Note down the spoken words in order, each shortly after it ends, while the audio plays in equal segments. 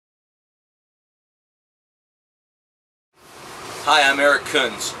Hi, I'm Eric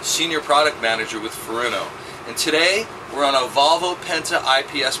Kunz, Senior Product Manager with Furuno, and today we're on a Volvo Penta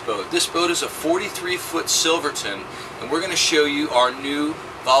IPS boat. This boat is a 43-foot Silverton, and we're going to show you our new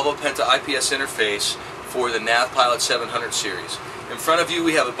Volvo Penta IPS interface for the NavPilot700 series. In front of you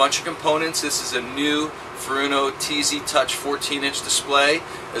we have a bunch of components. This is a new Furuno TZ Touch 14-inch display,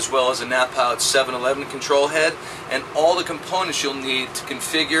 as well as a NavPilot700 control head, and all the components you'll need to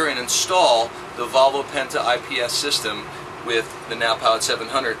configure and install the Volvo Penta IPS system with the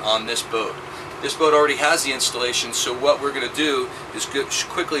NavPilot700 on this boat. This boat already has the installation, so what we're going to do is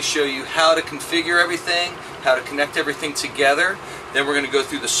quickly show you how to configure everything, how to connect everything together. Then we're going to go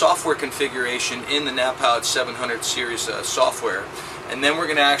through the software configuration in the NavPilot700 series software. And then we're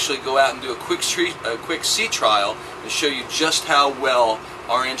going to actually go out and do a quick sea trial and show you just how well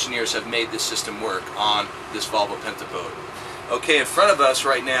our engineers have made this system work on this Volvo Penta boat. Okay, in front of us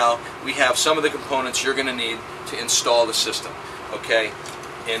right now we have some of the components you're going to need to install the system. Okay,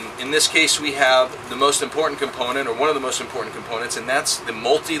 in this case we have the most important component, or one of the most important components, and that's the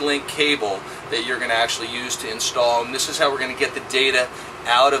multi-link cable that you're going to actually use to install, and this is how we're going to get the data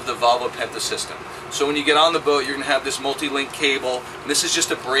out of the Volvo Penta system. So when you get on the boat, you're going to have this multi-link cable, and this is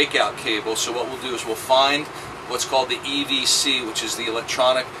just a breakout cable. So what we'll do is we'll find what's called the EVC, which is the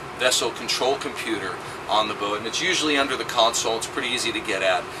electronic vessel control computer on the boat, and it's usually under the console. It's pretty easy to get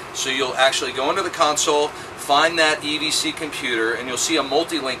at. So you'll actually go into the console, find that EVC computer, and you'll see a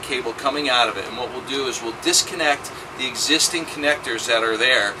multi-link cable coming out of it, and what we'll do is we'll disconnect the existing connectors that are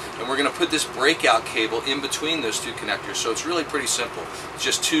there, and we're going to put this breakout cable in between those two connectors. So it's really pretty simple. It's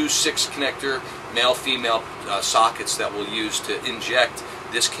just two 6-connector male-female sockets that we'll use to inject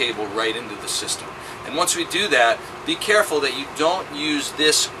this cable right into the system. And once we do that, be careful that you don't use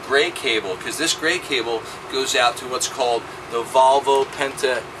this gray cable, because this gray cable goes out to what's called the Volvo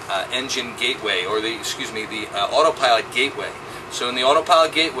Penta engine gateway, or the Autopilot Gateway. So in the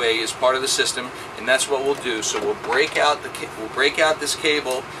Autopilot Gateway is part of the system, and that's what we'll do. So we'll break out this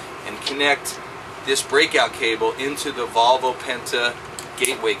cable and connect this breakout cable into the Volvo Penta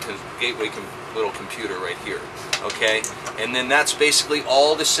Gateway little computer right here. Okay, and then that's basically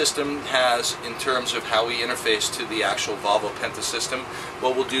all the system has in terms of how we interface to the actual Volvo Penta system.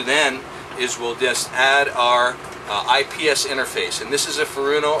 What we'll do then is we'll just add our IPS interface, and this is a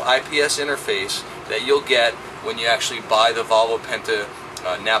Furuno IPS interface that you'll get when you actually buy the Volvo Penta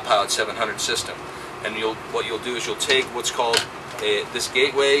NavPilot700 system. And what you'll do is you'll take what's called this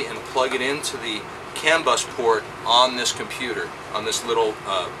gateway and plug it into the CAN bus port on this computer, on this little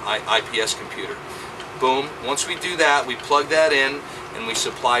IPS computer. Boom. Once we do that, we plug that in and we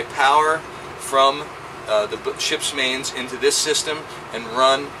supply power from the ship's mains into this system and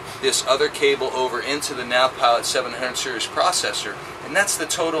run this other cable over into the NavPilot700 series processor, and that's the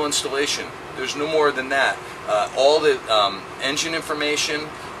total installation. There's no more than that. All the engine information,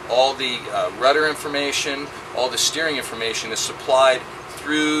 all the rudder information, all the steering information is supplied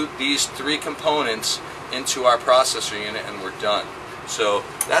through these three components into our processor unit, and we're done. So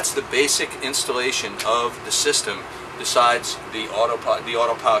that's the basic installation of the system, besides the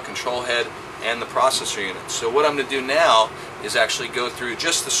autopilot control head and the processor unit. So what I'm going to do now is actually go through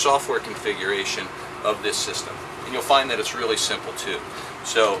just the software configuration of this system, and you'll find that it's really simple too.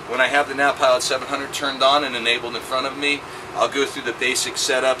 So when I have the NavPilot700 turned on and enabled in front of me, I'll go through the basic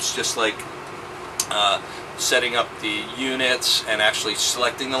setups, just like setting up the units and actually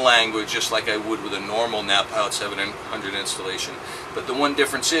selecting the language, just like I would with a normal NavPilot700 installation. But the one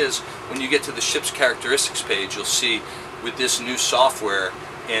difference is, when you get to the ship's characteristics page, you'll see with this new software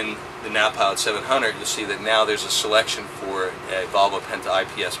in the NavPilot700, you'll see that now there's a selection for a Volvo Penta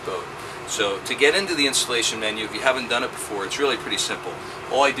IPS boat. So to get into the installation menu, if you haven't done it before, it's really pretty simple.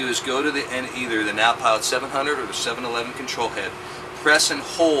 All I do is go to either the NavPilot700 or the 711 control head, press and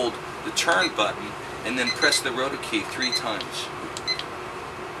hold the turn button, and then press the rotor key 3 times.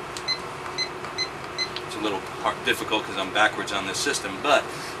 It's a little difficult because I'm backwards on this system, but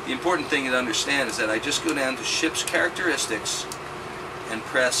the important thing to understand is that I just go down to ship's characteristics and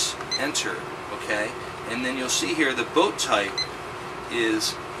press enter, okay? And then you'll see here the boat type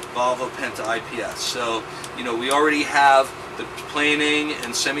is Volvo Penta IPS. So, you know, we already have the planing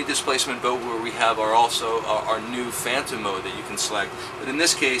and semi-displacement boat where we have our new Phantom mode that you can select. But in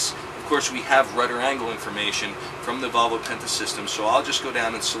this case, of course, we have rudder angle information from the Volvo Penta system, so I'll just go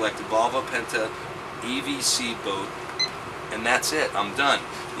down and select the Volvo Penta EVC boat, and that's it. I'm done.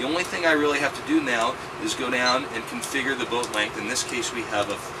 The only thing I really have to do now is go down and configure the boat length. In this case, we have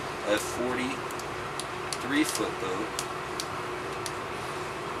a 43-foot boat,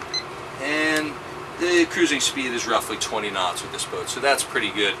 and the cruising speed is roughly 20 knots with this boat, so that's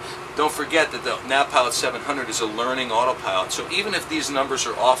pretty good. Don't forget that the NavPilot 700 is a learning autopilot, so even if these numbers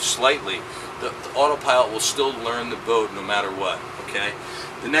are off slightly, the autopilot will still learn the boat no matter what, okay?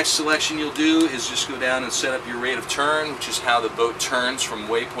 The next selection you'll do is just go down and set up your rate of turn, which is how the boat turns from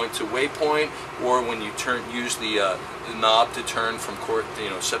waypoint to waypoint, or when you use the knob to turn from course,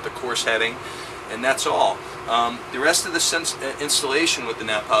 set the course heading, and that's all. The rest of the installation with the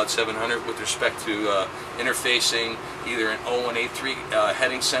NavPilot 700 with respect to interfacing either an 0183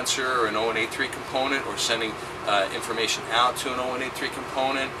 heading sensor or an 0183 component, or sending information out to an 0183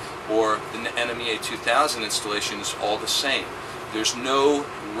 component, or the NMEA 2000 installation is all the same. There's no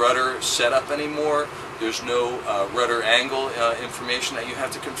rudder setup anymore. There's no rudder angle information that you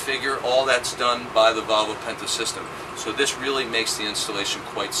have to configure. All that's done by the VOLVO Penta system. So this really makes the installation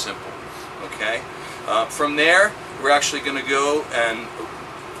quite simple. Okay. From there, we're actually going to go and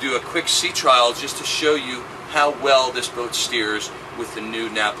do a quick sea trial just to show you how well this boat steers with the new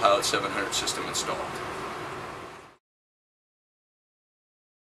NavPilot 700 system installed.